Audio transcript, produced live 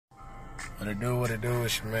What it do,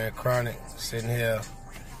 it's your man Chronic, sitting here,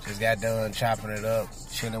 just got done chopping it up,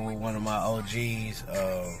 chilling with one of my OGs,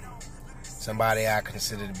 somebody I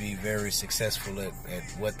consider to be very successful at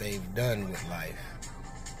what they've done with life.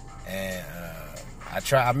 And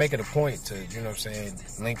I make it a point to, you know what I'm saying,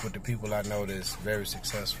 link with the people I know that's very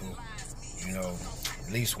successful, you know,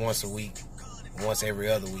 at least once a week, once every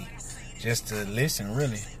other week, just to listen,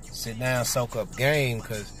 really, sit down, soak up game,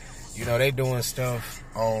 because you know, they doing stuff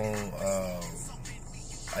on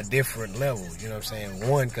a different level, you know what I'm saying?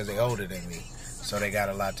 One, because they older than me, so they got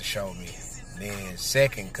a lot to show me. Then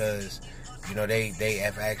second, because, you know, they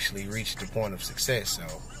have actually reached the point of success. So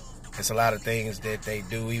it's a lot of things that they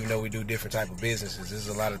do, even though we do different type of businesses, there's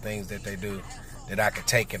a lot of things that they do that I could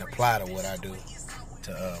take and apply to what I do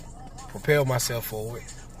to propel myself forward.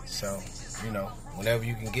 So, you know, whenever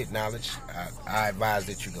you can get knowledge, I advise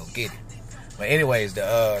that you go get it. But anyways,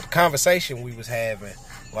 the conversation we was having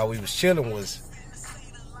while we was chilling was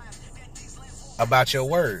about your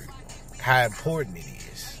word, how important it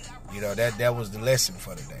is. You know, that was the lesson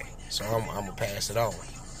for today. So I'm gonna pass it on.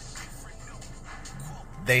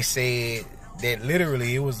 They said that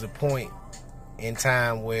literally it was the point in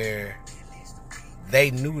time where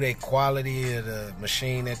they knew that quality of the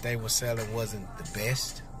machine that they were selling wasn't the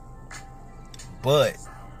best, but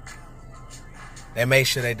they made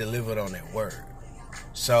sure they delivered on their word.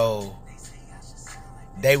 So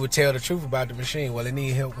they would tell the truth about the machine. Well, it need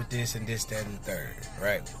help with this and this, that, and the third,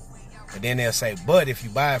 right? But then they'll say, but if you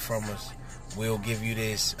buy it from us, we'll give you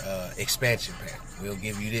this expansion pack. We'll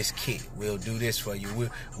give you this kit. We'll do this for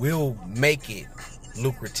you. We'll make it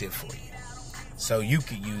lucrative for you, so you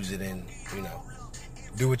could use it and, you know,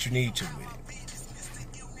 do what you need to with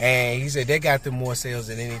it. And he said they got them more sales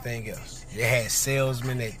than anything else. They had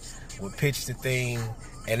salesmen that would pitch the thing,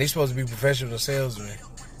 and they're supposed to be professional salesmen,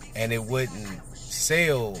 and it wouldn't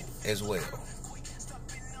sell as well.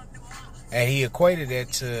 And he equated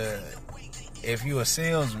that to, if you're a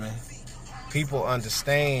salesman, people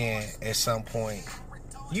understand at some point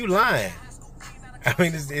you lying. I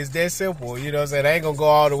mean, it's that simple. You know what I'm saying? I ain't gonna go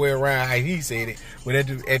all the way around how he said it, but at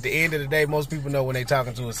the end of the day, most people know when they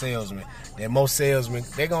talking to a salesman that most salesmen,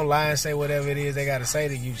 they gonna lie and say whatever it is they gotta say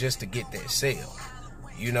to you just to get that sale.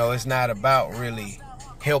 You know, it's not about really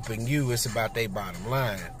helping you, it's about their bottom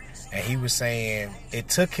line. And he was saying it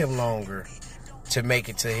took him longer to make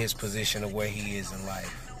it to his position of where he is in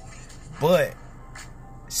life. But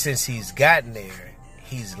since he's gotten there,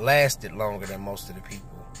 he's lasted longer than most of the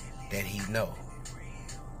people that he know.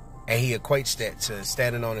 And he equates that to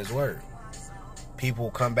standing on his word.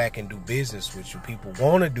 People come back and do business with you. People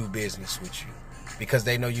want to do business with you because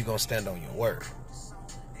they know you're going to stand on your word.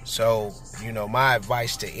 So, you know, my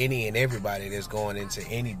advice to any and everybody that's going into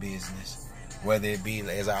any business, whether it be,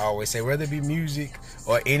 as I always say, whether it be music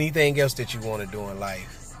or anything else that you want to do in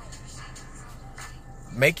life,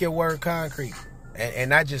 make your word concrete. And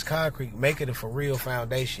not just concrete, make it a for real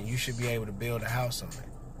foundation. You should be able to build a house on it.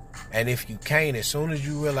 And if you can't, as soon as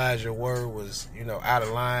you realize your word was, you know, out of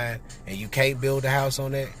line and you can't build a house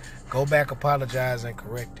on that, go back, apologize, and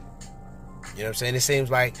correct it. You know what I'm saying? It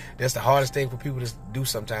seems like that's the hardest thing for people to do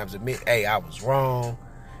sometimes. Admit, hey, I was wrong.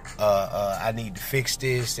 I need to fix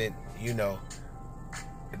this. And, you know,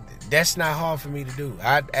 that's not hard for me to do.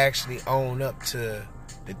 I'd actually own up to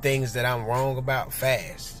the things that I'm wrong about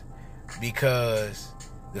fast. Because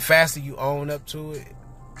the faster you own up to it,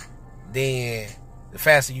 then the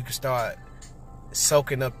faster you can start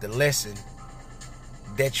soaking up the lesson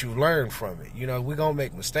that you learn from it. You know, we're going to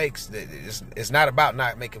make mistakes. It's not about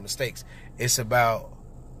not making mistakes. It's about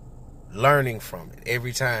learning from it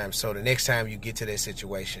every time. So the next time you get to that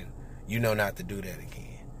situation, you know not to do that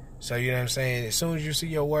again. So, you know what I'm saying? As soon as you see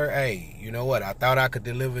your word, hey, you know what? I thought I could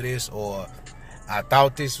deliver this, or I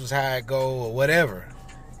thought this was how it go, or whatever.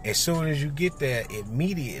 As soon as you get there,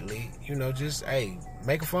 immediately, you know, just, hey,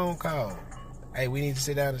 make a phone call. Hey, we need to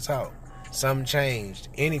sit down and talk. Something changed,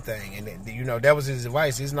 anything. And, you know, that was his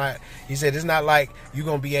advice. It's not, he said, it's not like you're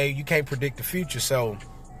going to be you can't predict the future. So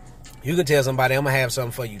you can tell somebody, I'm going to have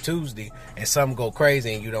something for you Tuesday, and something go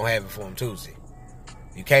crazy and you don't have it for them Tuesday.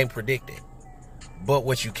 You can't predict it. But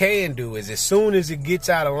what you can do is, as soon as it gets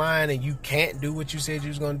out of line and you can't do what you said you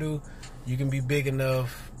was going to do, you can be big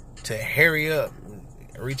enough to hurry up,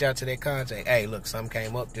 reach out to that contact. Hey, look, something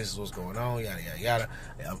came up. This is what's going on. Yada, yada, yada.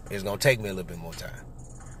 It's going to take me a little bit more time.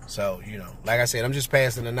 So, you know, like I said, I'm just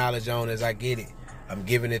passing the knowledge on as I get it. I'm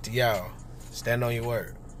giving it to y'all. Stand on your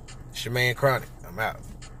word. It's your man Chronic. I'm out.